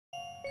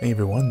Hey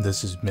everyone,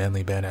 this is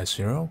Manly Badass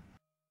Zero,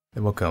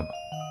 and welcome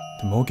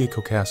to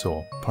Mogeko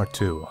Castle, Part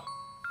 2.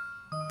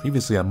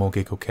 Previously on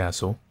Mogeko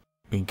Castle,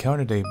 we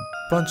encountered a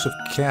bunch of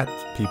cat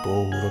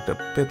people who looked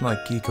a bit like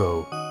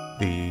Giko,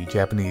 the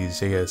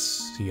Japanese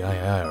ASCII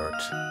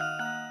art,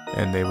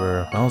 and they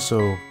were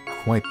also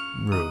quite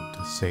rude,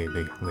 to say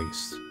the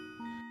least.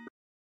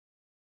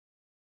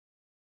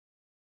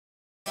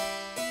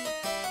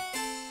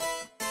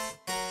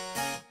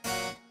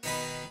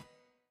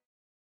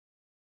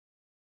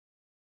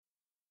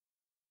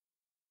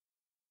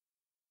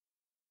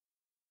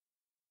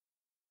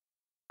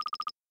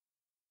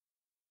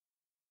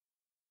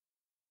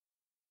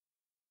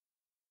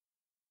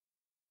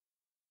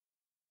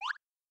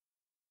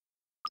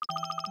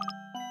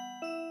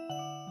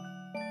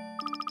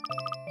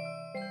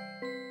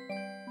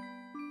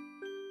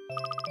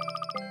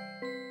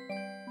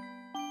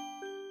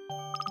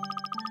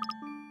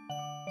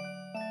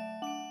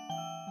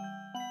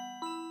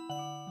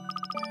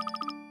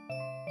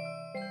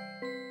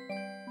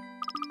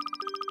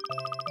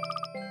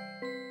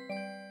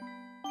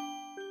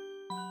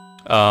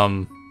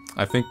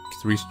 I think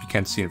the reason you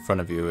can't see in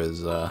front of you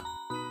is,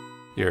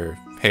 your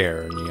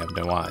hair and you have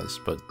no eyes,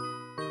 but...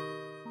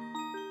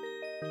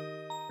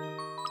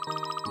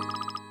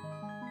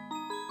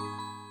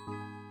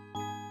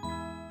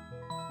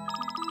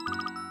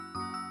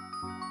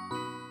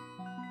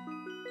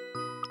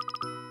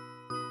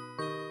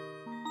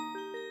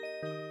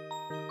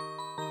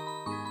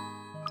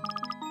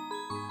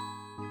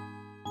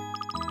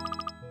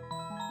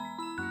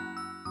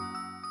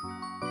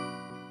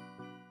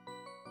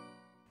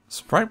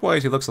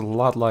 Sprite-wise, he looks a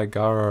lot like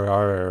San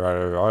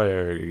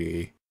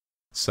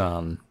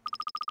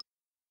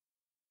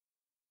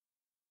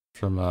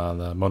from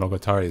the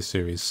Monogatari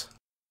series.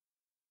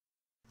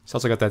 He's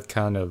also got that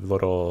kind of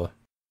little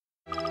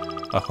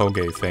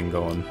ahoge thing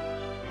going.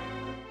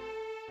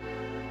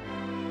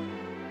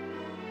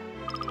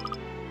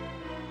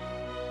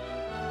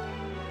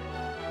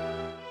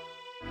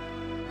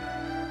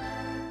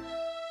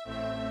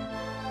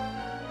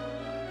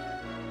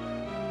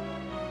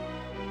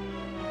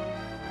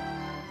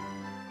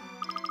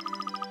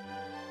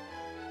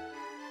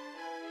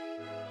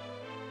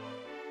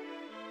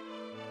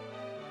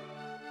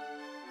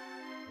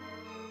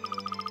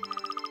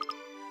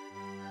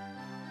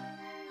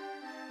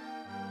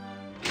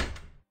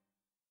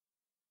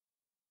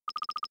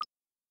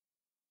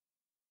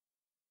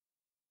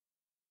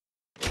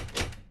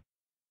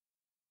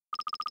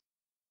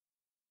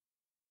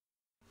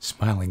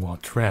 Smiling while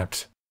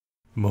trapped.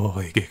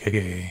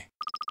 Mogeko.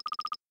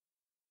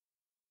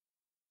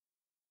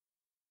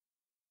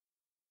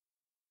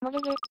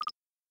 Mogeko.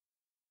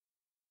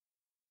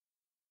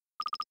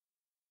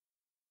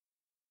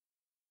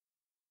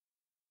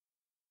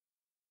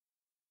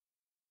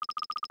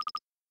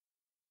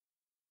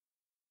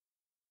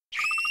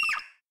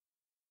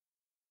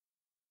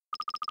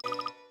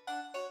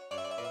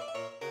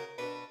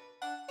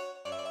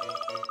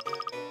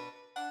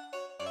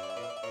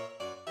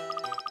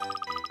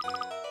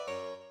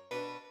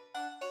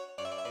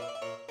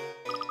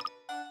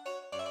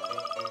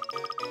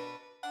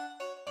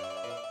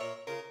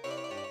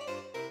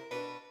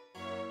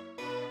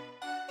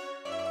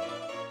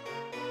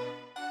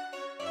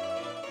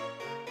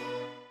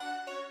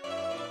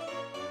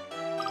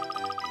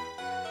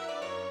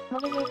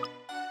 Mogeko.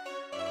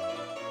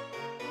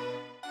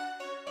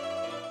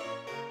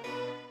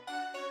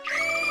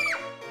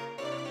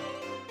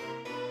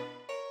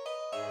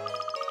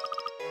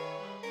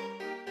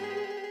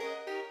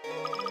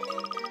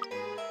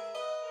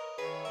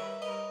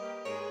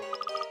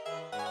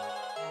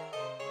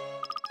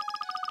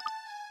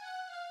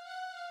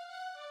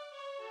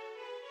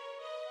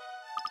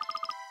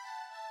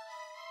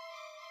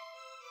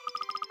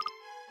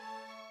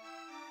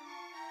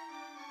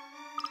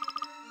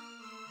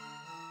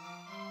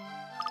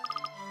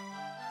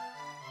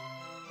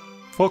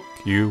 Fuck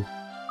you.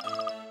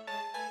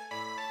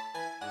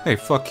 Hey,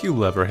 fuck you,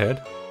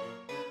 Leverhead.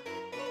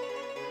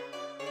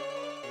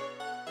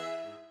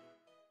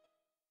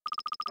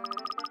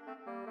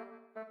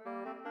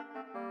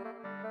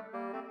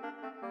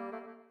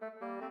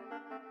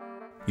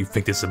 You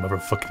think this is a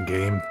motherfucking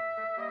game?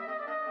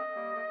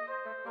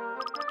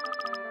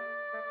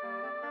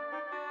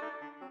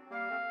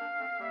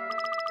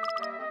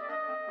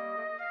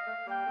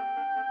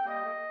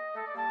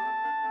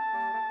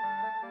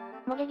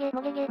 Mogeko.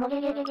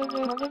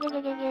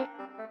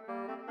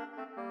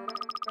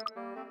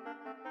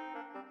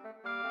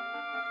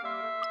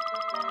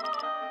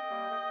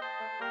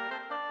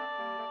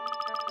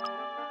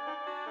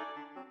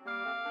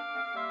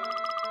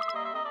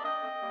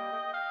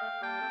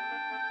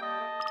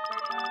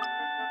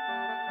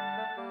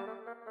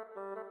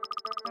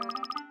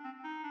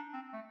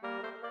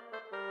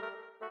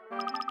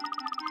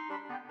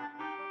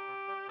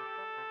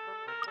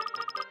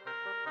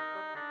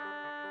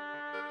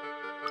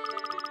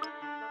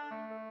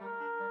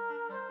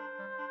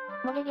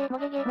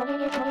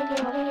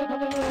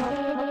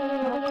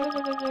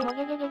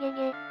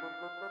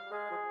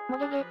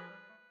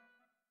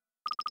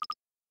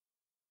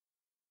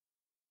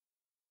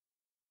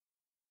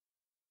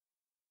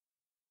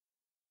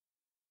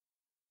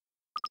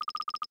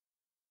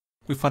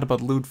 We fought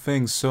about lewd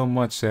things so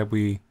much that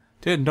we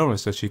didn't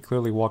notice that she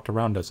clearly walked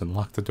around us and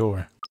locked the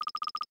door.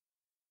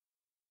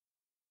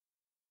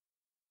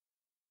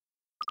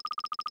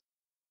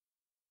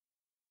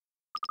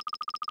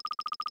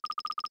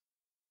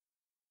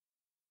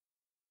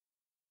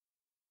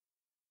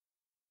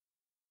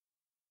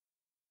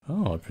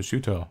 Oh, a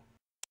prosciutto.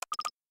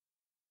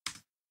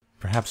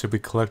 Perhaps if we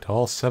collect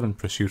all 7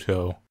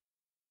 prosciutto,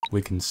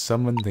 we can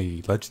summon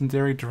the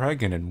legendary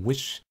dragon and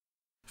wish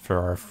for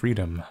our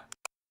freedom.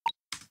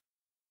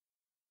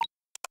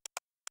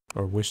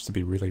 Or wish to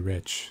be really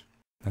rich.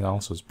 That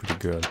also is pretty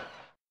good.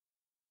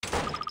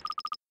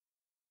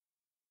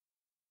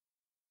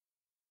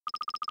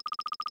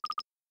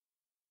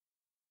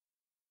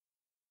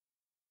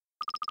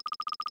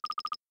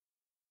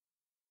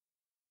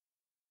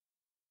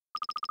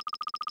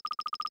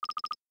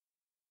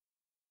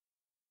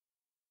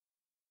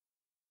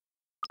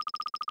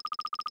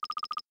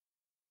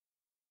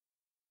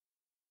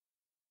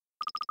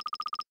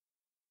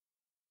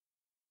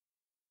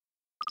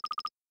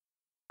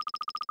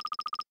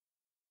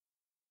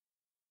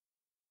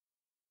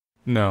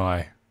 No,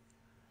 I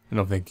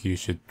don't think you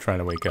should try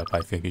to wake up.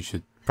 I think you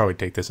should probably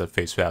take this at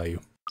face value.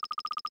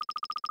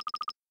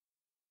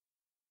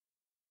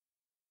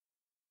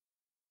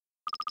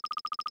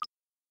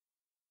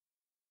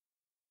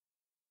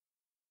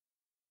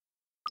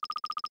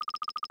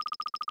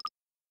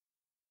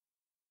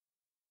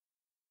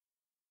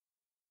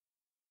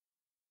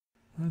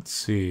 Let's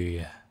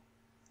see.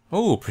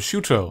 Oh,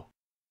 prosciutto!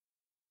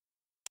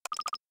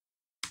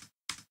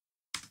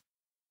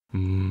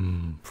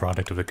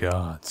 Product of the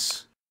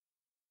gods.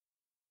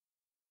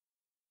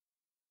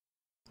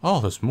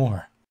 Oh, there's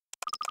more.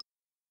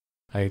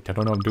 I don't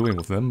know what I'm doing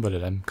with them, but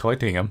I'm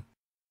collecting them.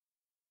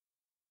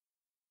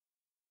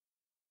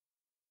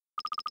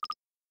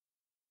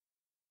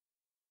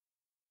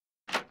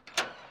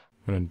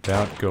 When in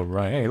doubt, go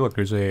right. Hey, look,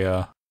 there's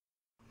a,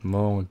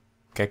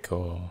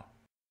 Mogeko.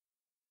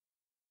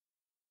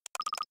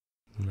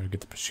 I'm gonna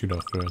get the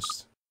prosciutto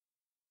first.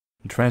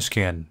 A trash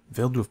can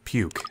filled with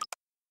puke.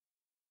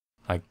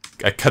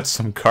 I cut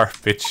some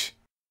garbage.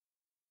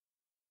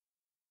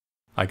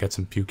 I got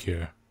some puke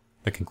here.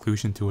 The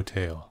conclusion to a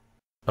tale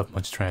of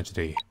much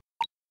tragedy.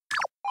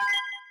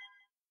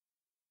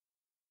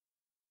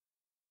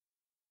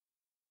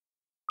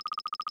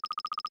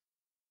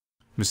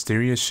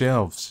 Mysterious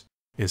shelves.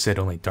 It said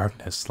only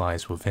darkness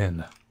lies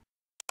within.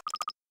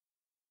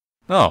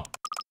 Oh.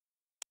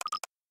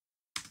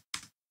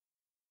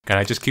 Can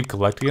I just keep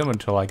collecting them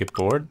until I get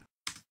bored?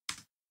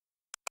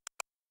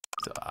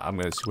 I'm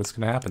gonna see what's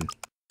gonna happen.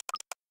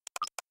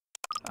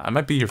 I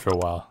might be here for a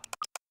while.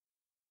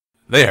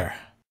 There!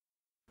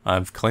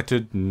 I've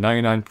collected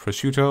 99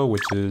 prosciutto,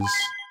 which is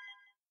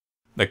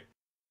the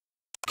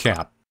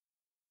cap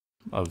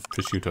of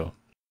prosciutto.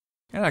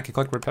 And I can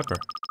collect red pepper.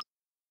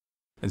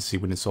 And see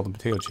when it's sold in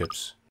potato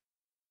chips.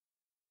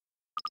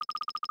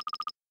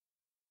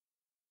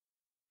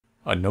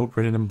 A note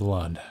written in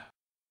blood.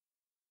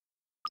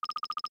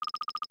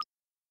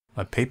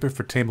 A paper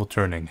for table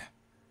turning.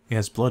 It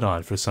has blood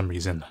on it for some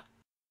reason.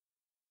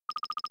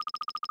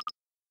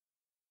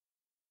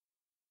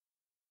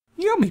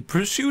 Yummy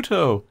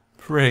prosciutto!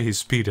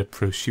 Praise be to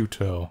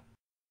prosciutto.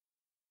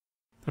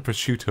 The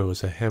prosciutto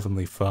is a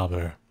heavenly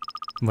father,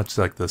 much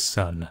like the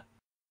sun.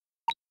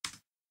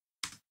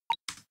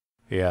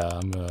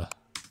 Yeah, I'm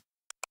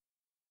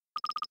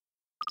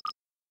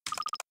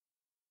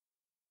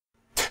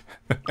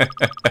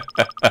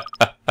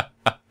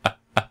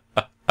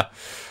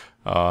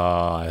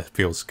Ah, it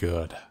feels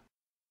good.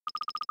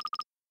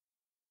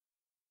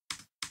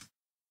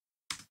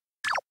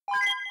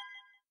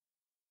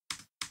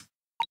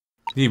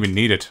 Didn't even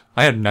need it.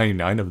 I had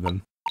 99 of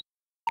them.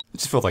 It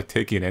just felt like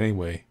taking it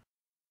anyway.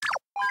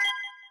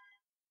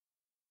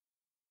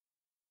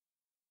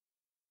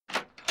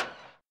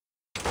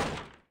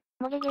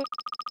 Mogeko.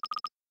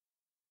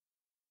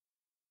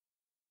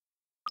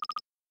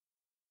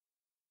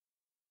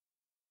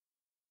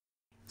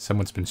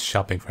 Someone's been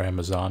shopping for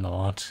Amazon a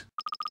lot.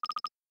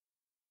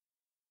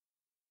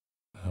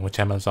 Which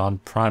Amazon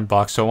Prime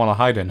box do I want to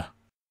hide in?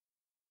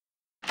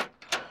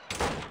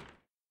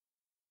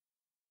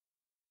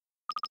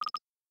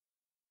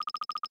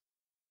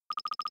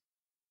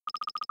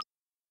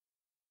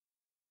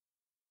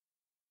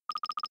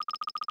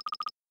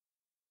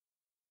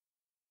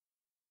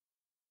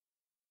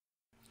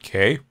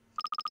 Okay.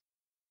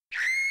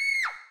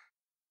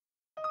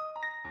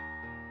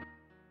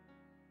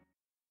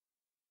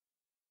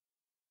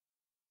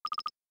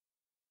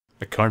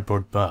 A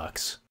cardboard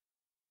box.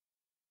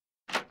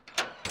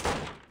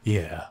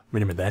 Yeah,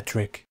 remember that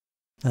trick?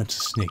 That's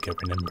a sneak I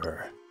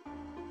remember.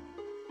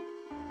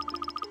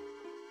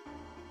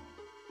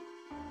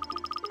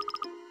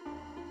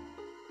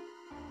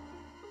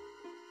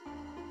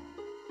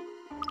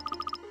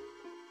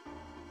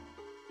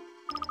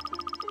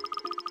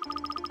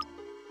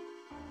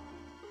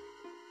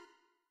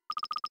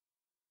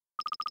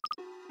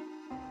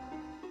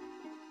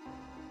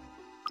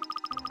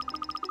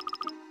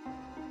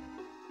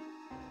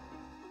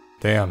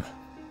 Damn.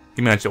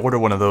 He managed to order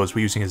one of those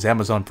using his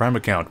Amazon Prime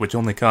account, which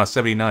only cost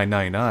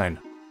 $79.99.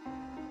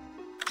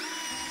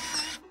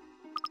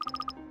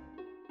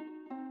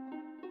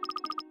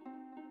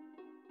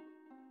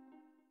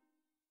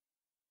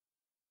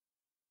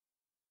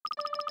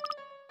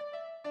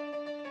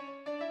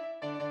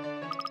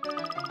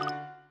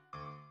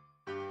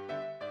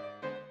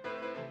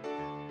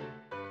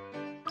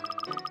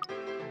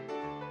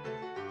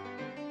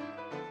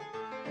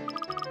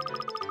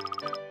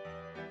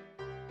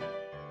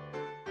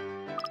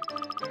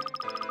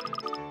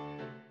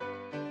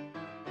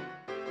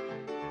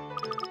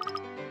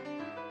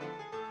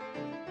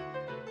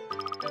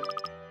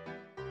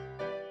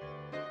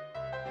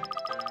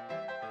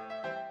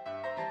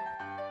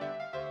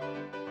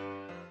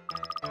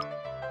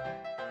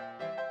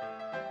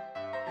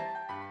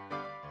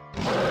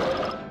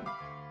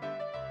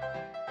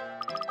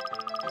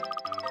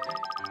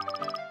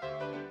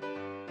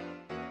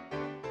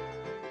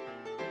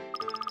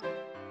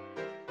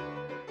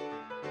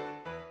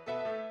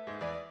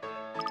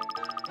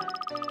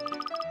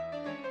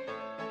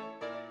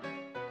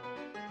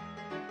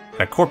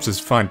 That corpse is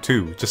fine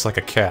too, just like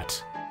a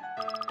cat.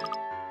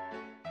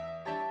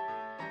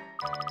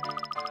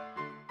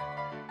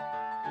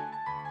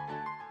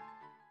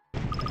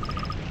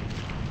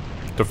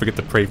 Don't forget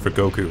to pray for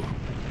Goku.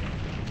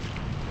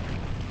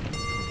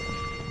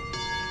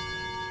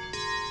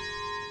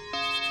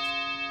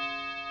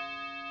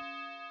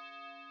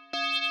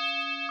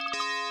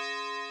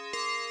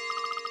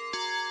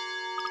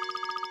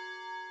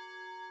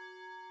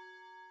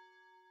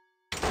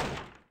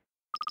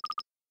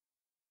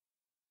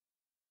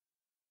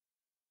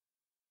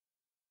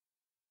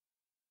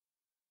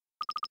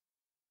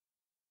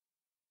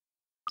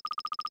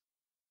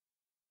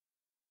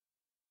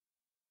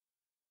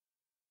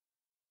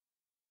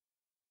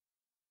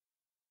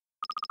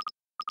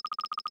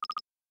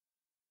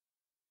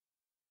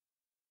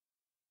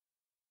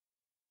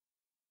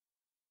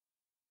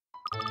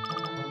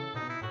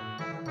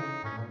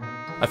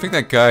 I think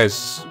that guy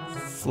is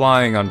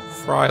flying on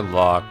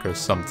Frylock or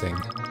something.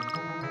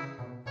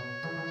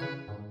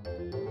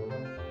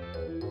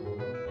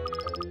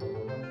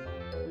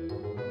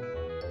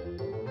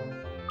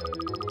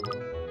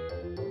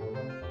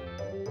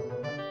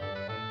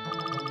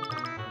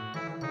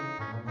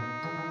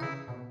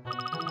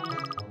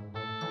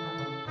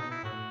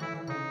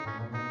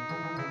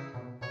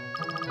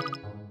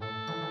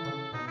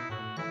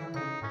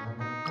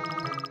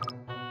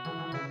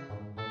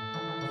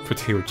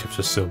 Potato chips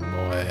are so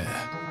moe.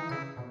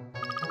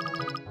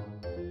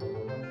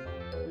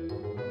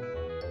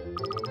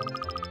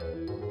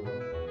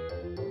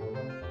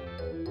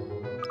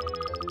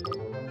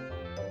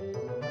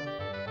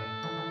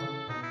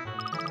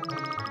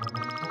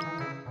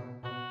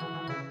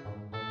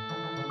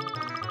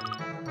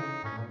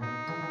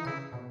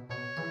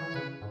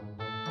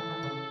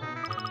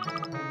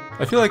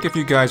 I feel like if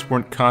you guys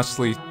weren't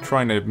constantly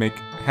trying to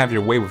have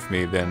your way with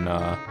me, then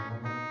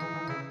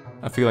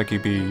I feel like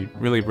you'd be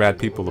really rad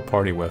people to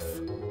party with.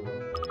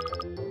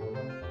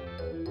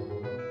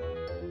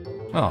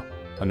 Oh,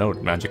 a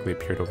note magically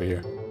appeared over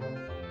here.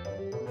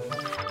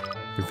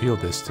 Reveal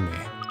this to me.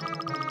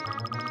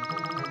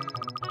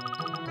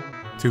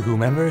 To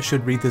whomever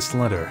should read this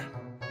letter,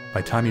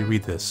 by the time you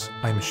read this,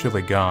 I am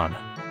surely gone.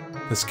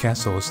 This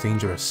castle is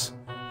dangerous.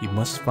 You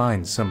must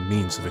find some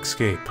means of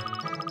escape.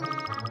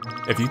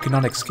 If you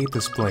cannot escape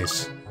this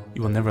place,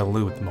 you will never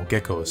elude the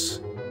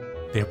Mogekos.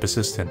 They are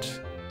persistent.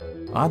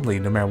 Oddly,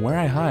 no matter where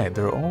I hide,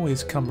 they'll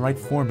always come right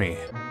for me.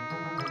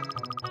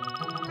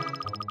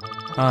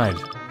 Hide,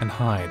 and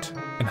hide,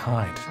 and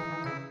hide.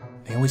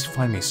 They always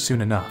find me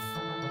soon enough.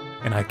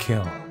 And I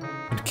kill,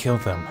 and kill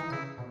them.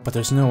 But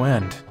there's no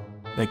end.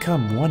 They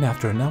come one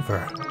after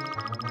another.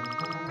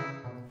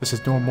 This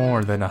is no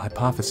more than a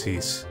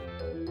hypothesis.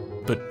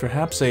 But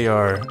perhaps they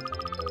are...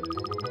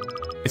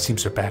 It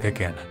seems they're back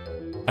again.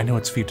 I know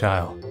it's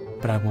futile,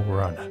 but I will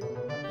run,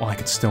 while I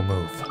can still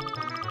move.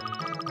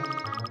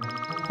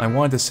 I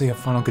wanted to say a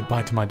final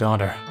goodbye to my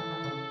daughter.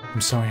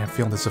 I'm sorry I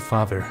failed as a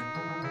father.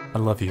 I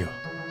love you,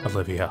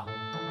 Olivia.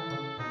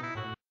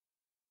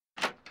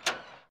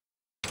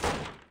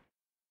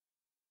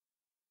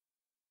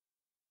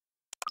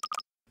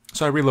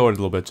 So I reloaded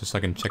a little bit just so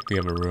I can check the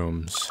other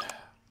rooms.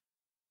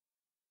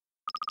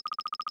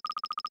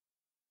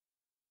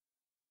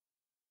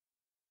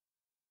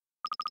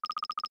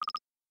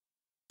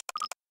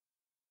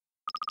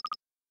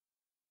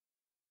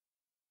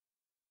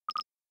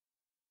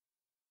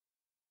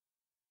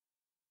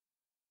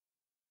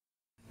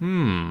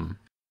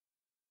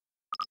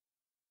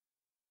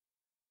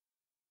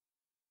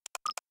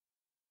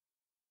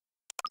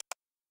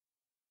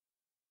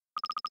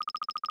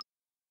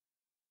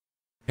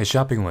 A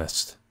shopping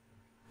list.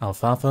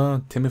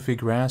 Alfalfa, Timothy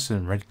grass,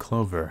 and red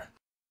clover.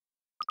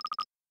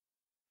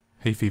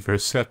 Hay fever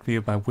set me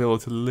of my will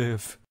to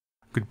live.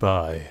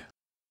 Goodbye.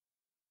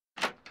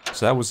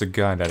 So that was the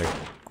guy that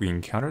we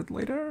encountered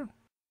later?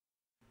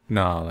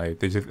 No, like,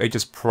 they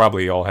just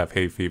probably all have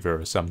hay fever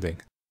or something.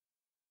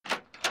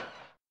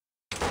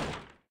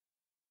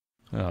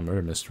 Oh,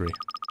 murder mystery.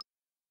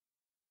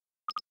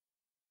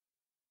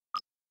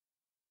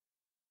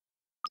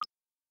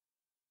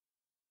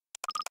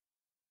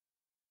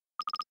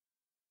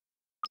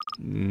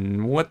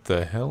 What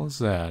the hell is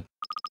that?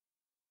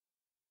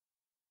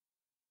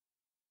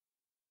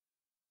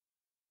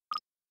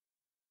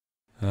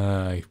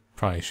 I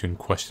probably shouldn't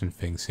question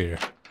things here.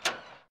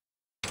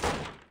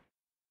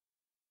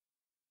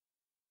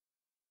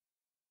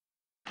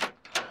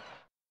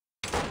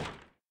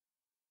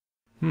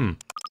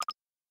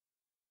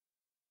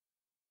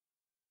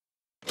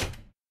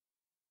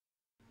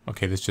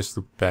 Okay, let's just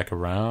loop back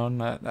around.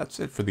 That's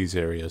it for these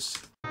areas.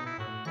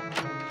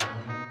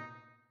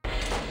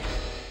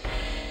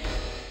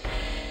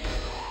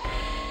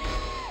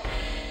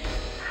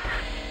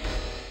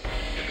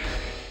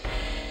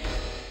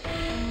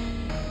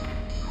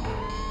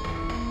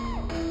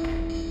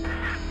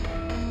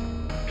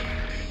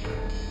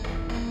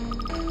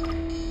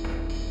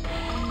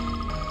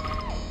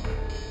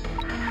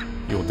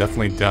 You will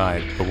definitely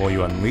die, but will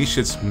you unleash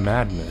its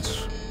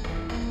madness?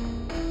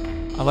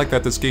 I like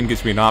that this game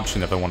gives me an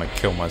option if I want to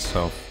kill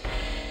myself.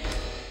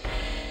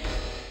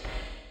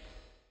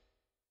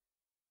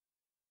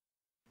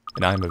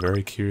 And I'm a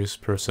very curious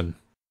person.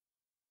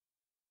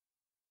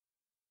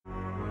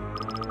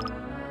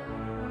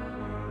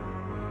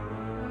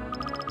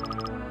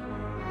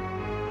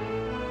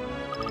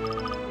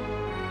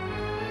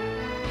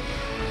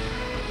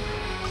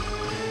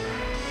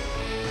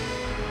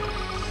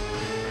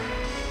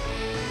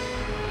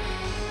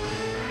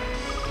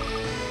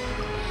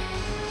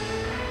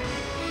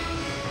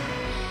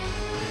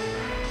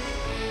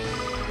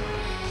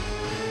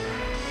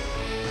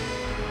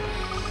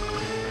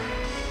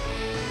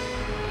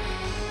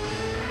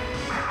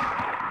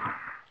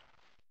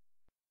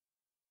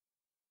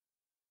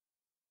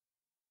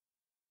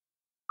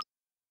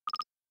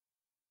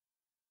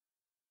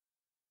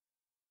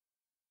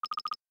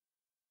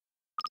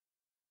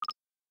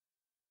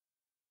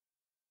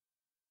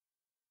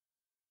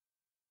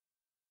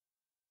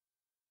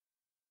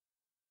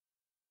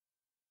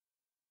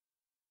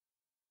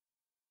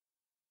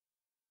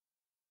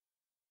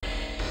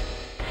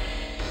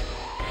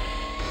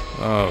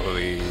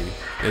 Holy,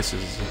 this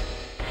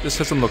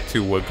doesn't look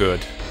too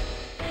good.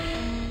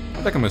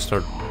 I think I'm gonna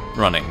start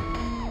running.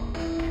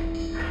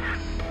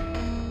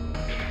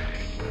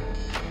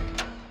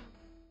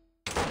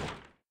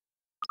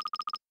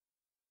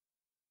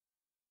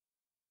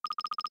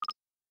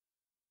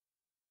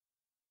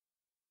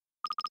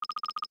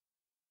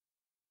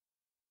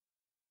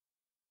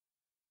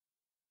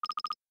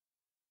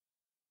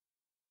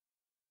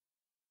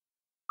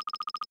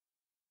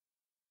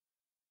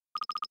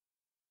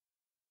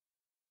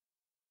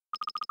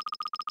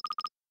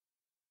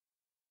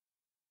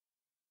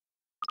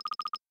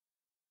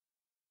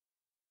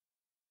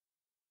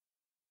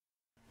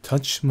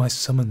 Touch my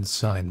summon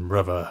sign,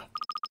 brother,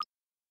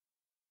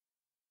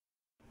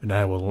 and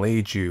I will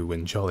aid you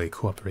in jolly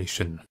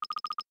cooperation.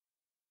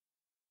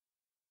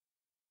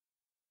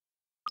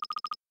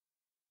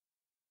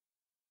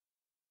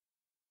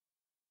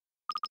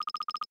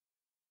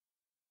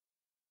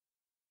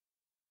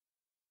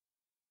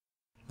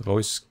 The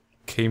voice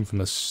came from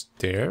the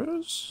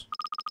stairs?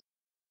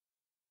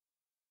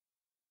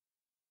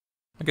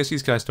 I guess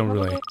these guys don't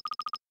really...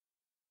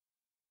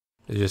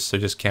 They're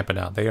just camping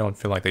out. They don't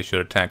feel like they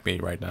should attack me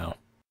right now.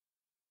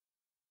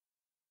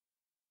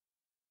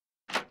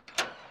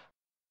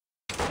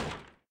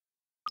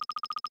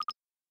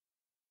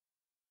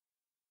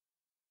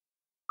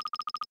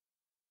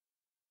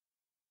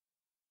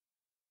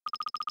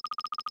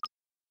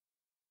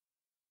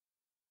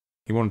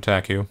 He won't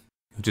attack you.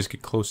 He'll just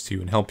get close to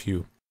you and help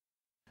you,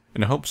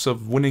 in the hopes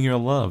of winning your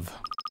love.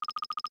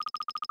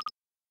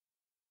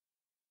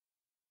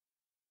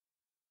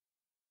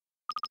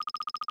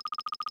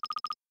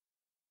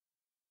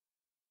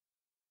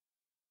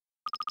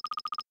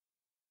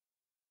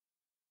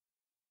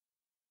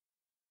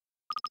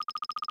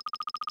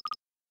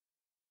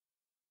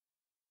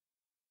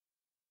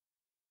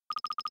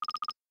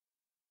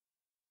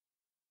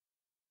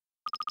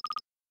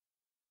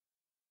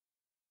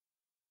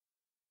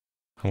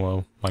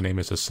 Hello, my name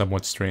is a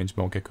somewhat strange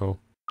Mogeko.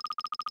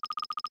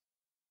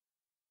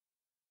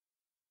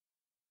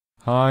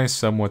 Hi,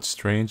 somewhat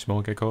strange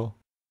Mogeko.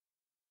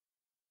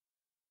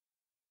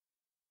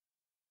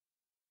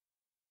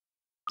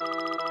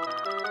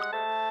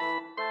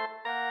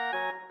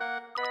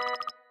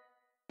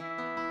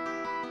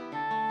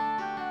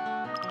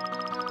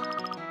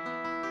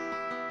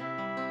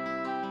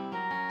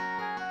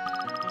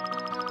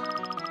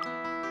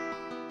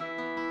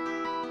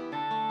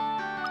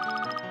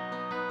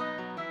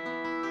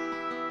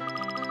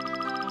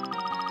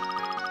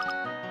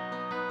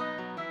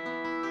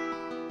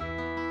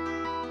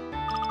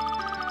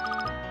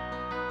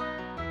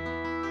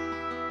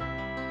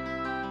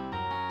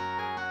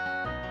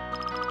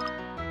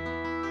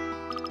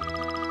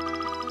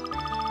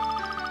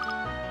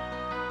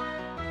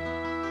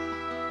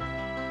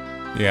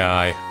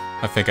 Yeah,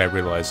 I think I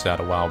realized that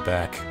a while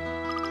back.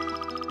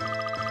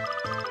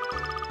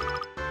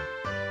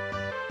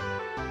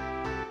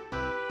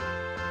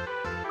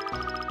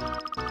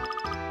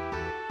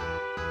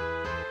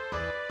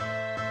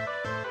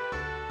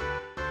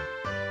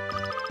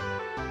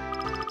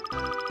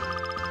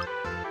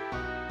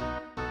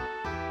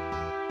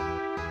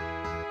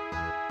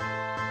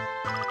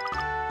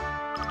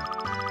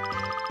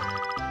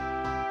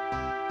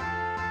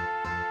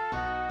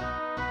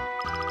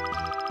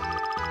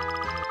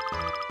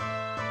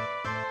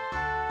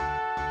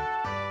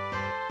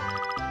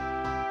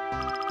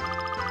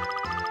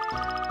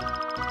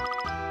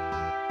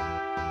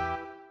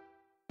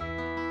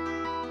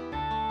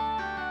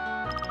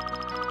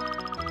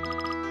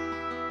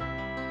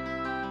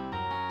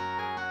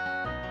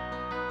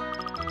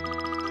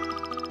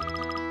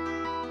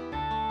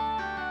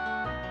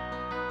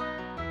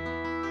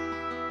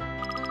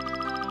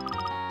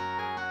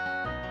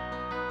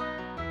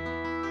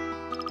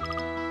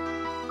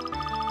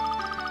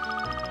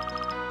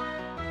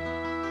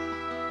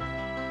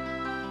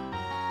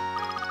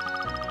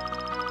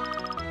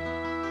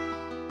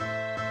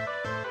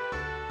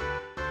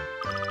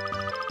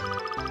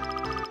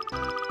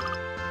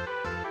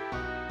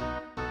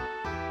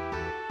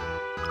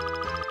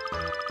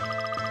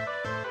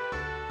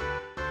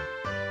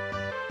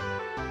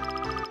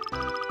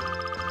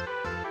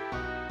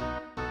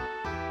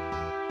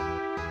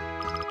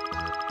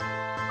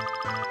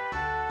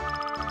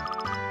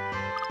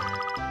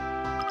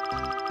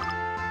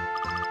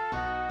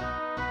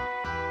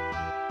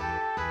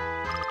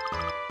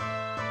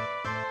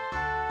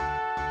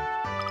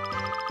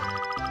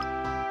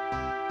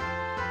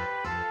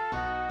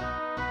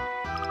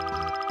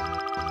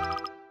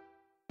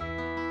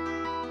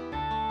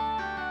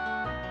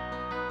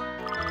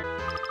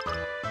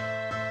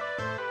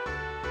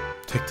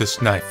 Take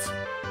this knife.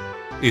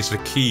 It is the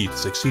key to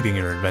succeeding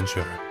in your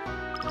adventure.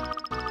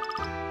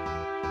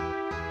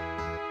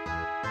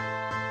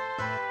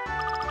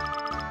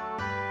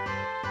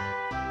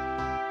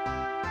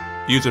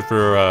 Use it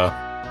for,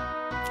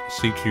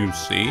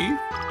 CQC?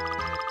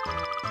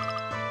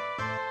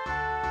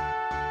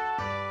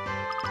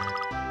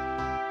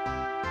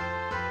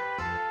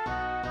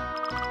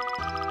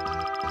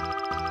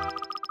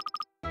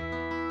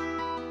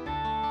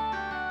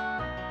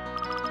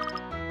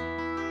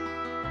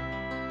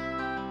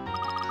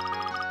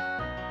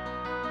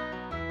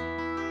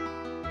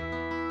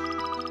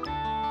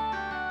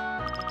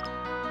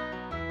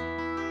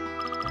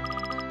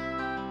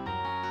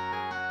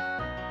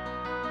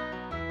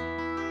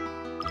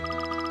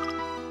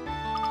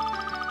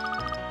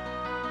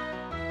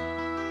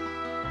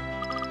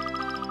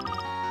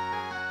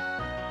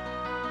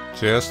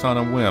 Just on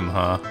a whim,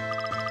 huh? If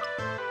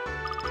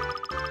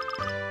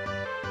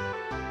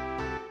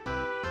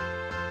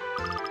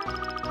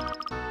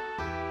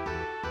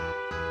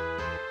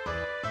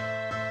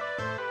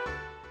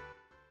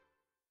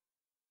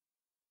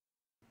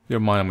you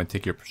don't mind, I'm gonna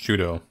take your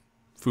prosciutto.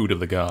 Food of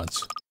the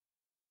gods.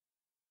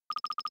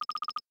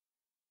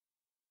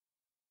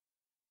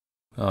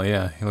 Oh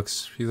yeah, he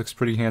looks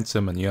pretty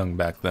handsome and young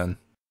back then.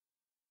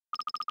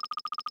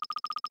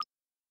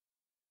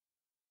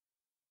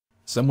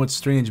 Somewhat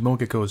strange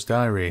Mogeko's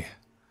diary.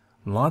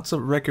 Lots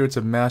of records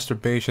of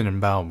masturbation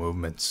and bowel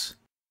movements.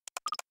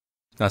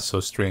 Not so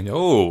strange.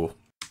 Oh!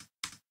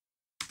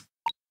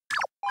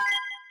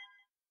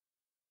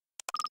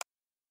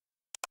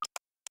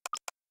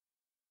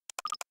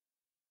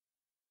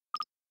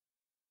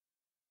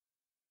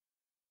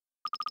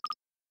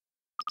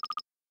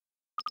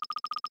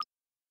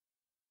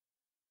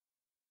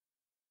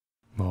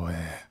 Boy.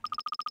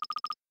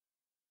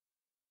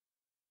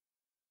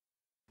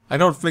 I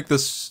don't think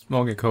this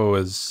Mogeko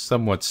is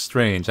somewhat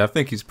strange. I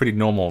think he's pretty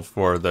normal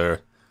for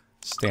their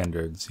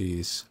standards.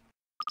 He's...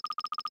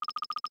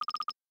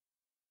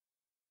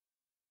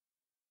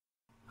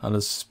 how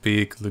to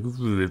speak...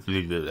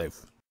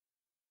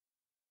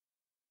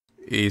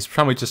 he's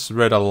probably just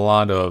read a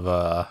lot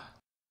of,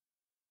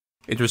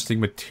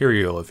 interesting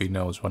material, if he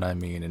knows what I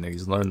mean, and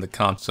he's learned the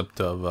concept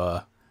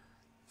of,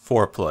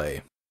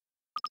 foreplay.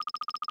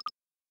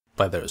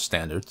 By their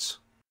standards.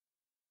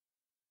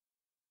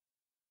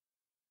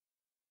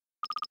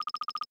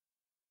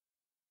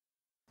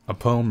 A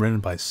poem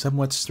written by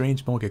somewhat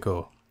strange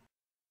Mogeko.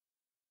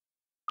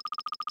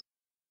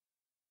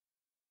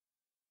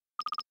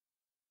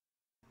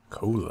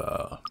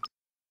 Cola.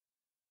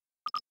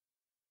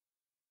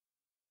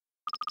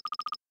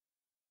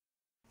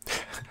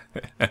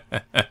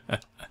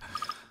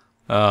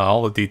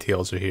 All the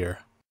details are here.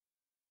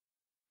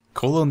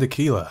 Cola and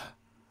tequila.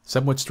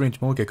 Somewhat strange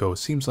Mogeko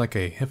seems like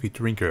a heavy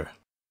drinker.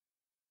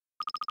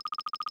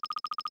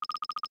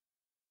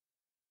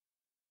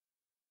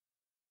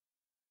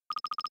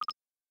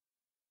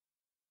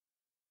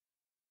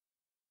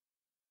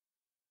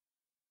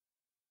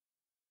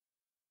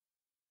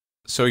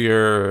 So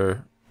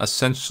you're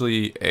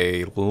essentially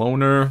a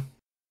loner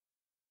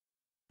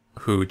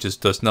who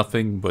just does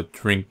nothing but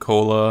drink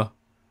cola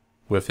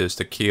with his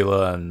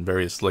tequila and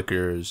various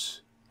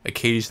liquors,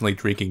 occasionally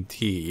drinking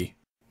tea,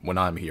 when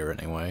I'm here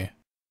anyway,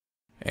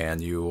 and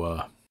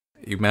you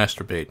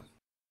masturbate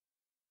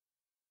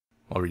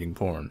while reading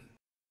porn,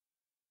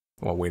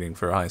 while waiting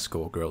for a high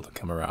school girl to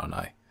come around.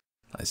 I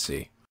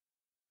see.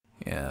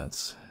 Yeah, I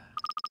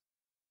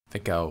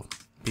think I'll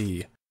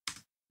be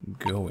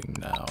going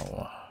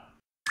now.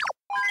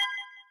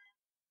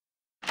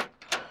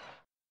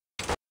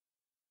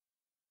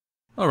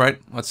 Alright,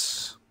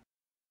 let's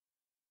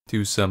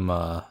do some,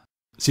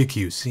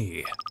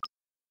 CQC.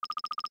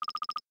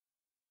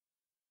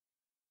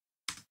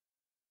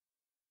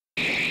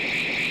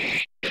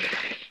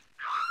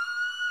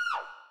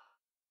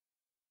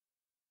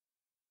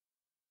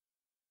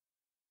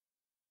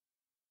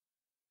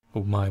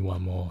 Omae wa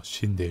mou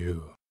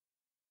shinderu.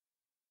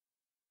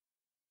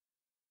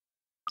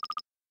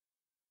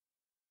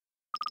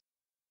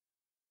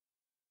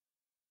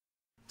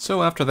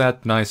 So after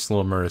that nice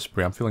little murder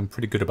spree, I'm feeling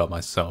pretty good about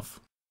myself.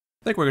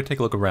 I think we're gonna take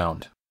a look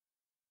around.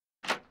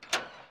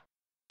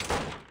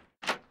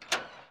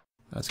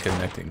 That's a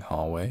connecting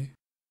hallway.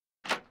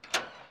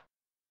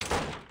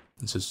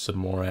 This is some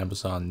more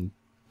Amazon.co.jp.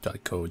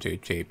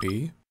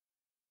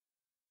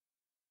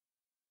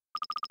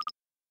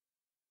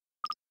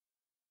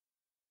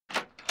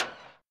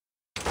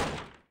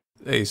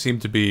 They seem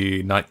to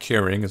be not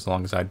caring as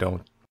long as I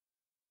don't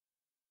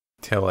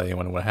tell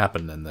anyone what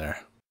happened in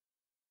there.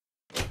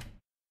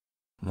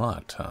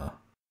 Locked, huh?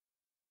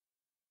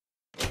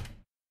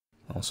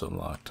 Also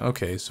locked.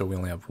 Okay, so we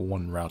only have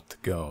one route to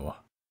go.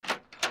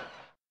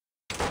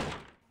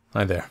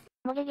 Hi there.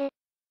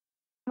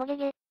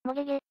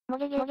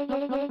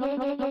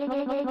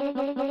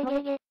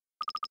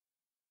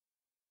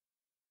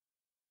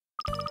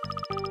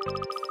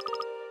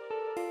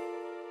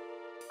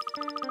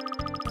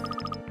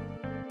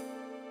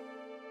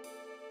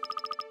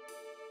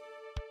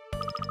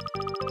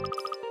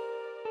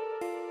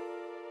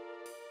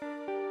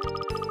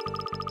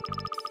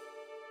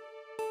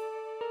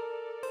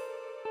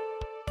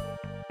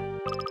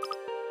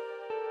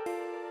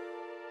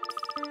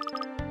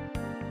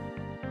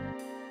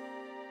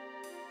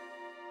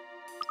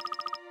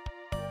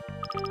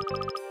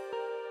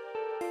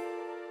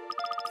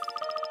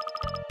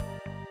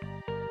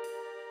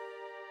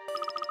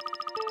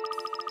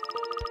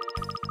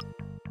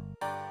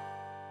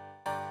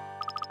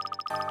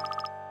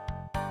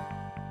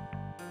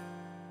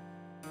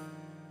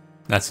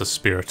 That's the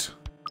spirit.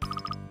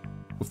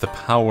 With the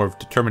power of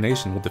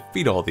determination, we'll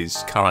defeat all these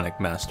colonic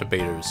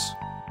masturbators.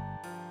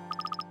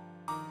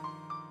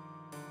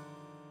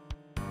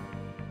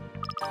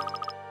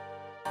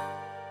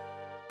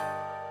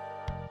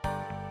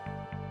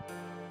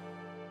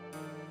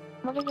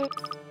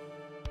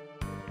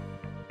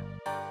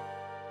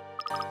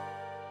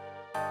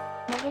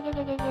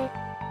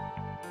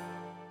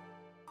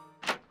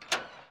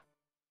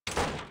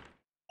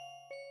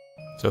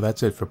 So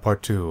that's it for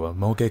part 2 of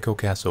Mogeko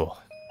Castle.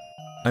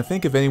 I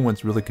think if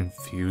anyone's really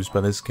confused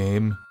by this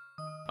game,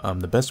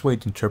 the best way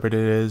to interpret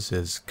it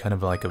is kind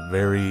of like a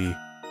very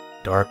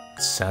dark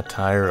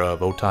satire of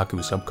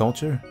otaku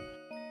subculture.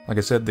 Like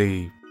I said,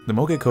 the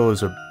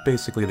Mogekos are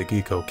basically the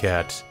Geeko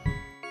cat,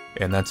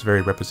 and that's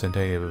very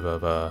representative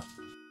of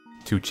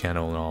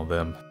 2channel and all of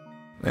them.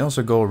 They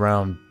also go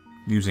around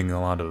using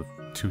a lot of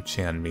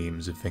 2chan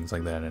memes and things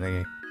like that,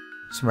 and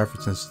some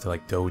references to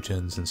like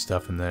doujins and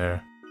stuff in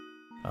there.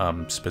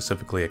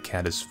 Specifically, a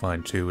cat is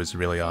fine too is a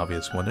really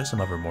obvious one. There's some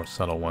other more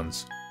subtle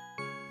ones.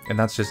 And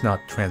that's just not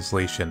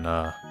translation,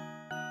 that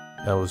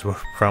was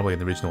probably in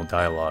the original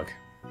dialogue.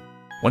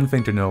 One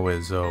thing to know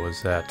is, though,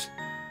 is that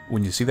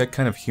when you see that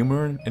kind of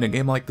humor in a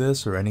game like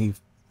this, or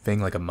anything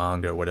like a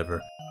manga or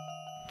whatever,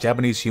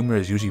 Japanese humor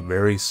is usually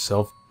very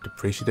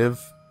self-depreciative,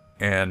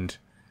 and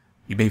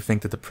you may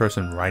think that the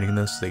person writing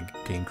this, they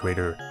gain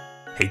greater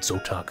hates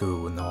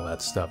otaku and all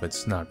that stuff.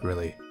 It's not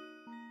really.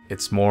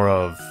 It's more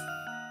of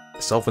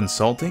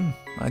self-insulting,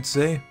 I'd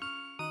say.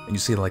 And you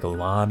see like a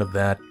lot of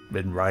that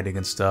in writing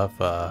and stuff.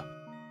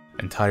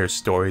 Entire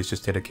stories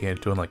just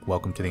dedicated to it, like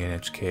Welcome to the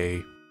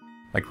NHK.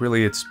 Like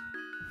really, it's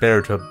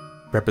better to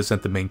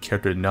represent the main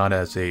character not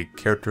as a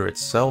character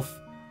itself,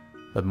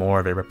 but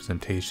more of a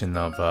representation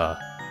of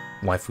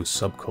waifu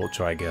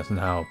subculture, I guess, and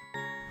how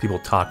people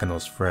talk in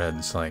those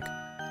threads, like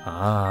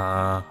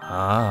that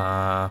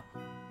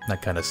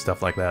kind of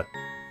stuff like that.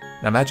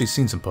 And I've actually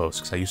seen some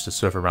posts, because I used to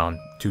surf around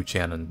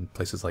 2chan and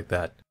places like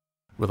that,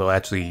 where they'll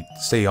actually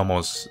say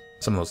almost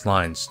some of those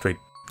lines straight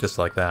just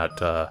like that.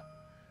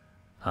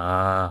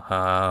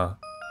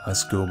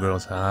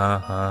 Schoolgirls,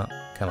 kind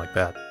of like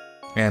that.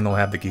 And they'll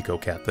have the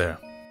Geeko cat there.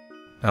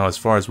 Now, as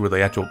far as where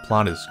the actual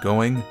plot is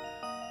going,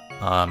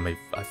 I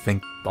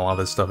think a lot of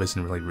this stuff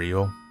isn't really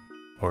real,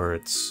 or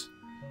it's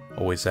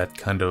always that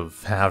kind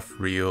of half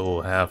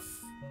real, half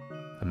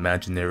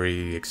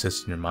imaginary,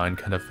 exists in your mind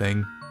kind of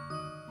thing.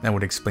 That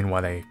would explain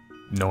why they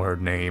know her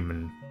name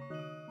and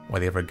why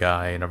the other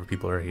guy and other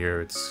people are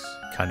here. It's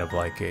kind of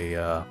like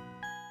a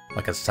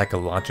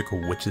psychological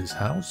witch's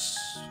house.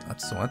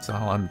 That's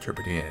how I'm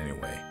interpreting it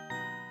anyway.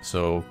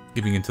 So,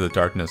 giving into the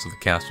darkness of the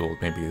castle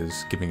maybe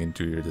is giving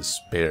into your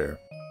despair.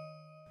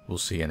 We'll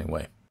see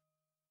anyway.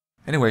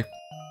 Anyway,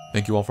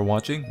 thank you all for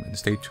watching, and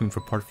stay tuned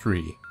for part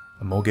 3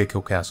 of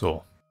Mogeko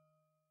Castle.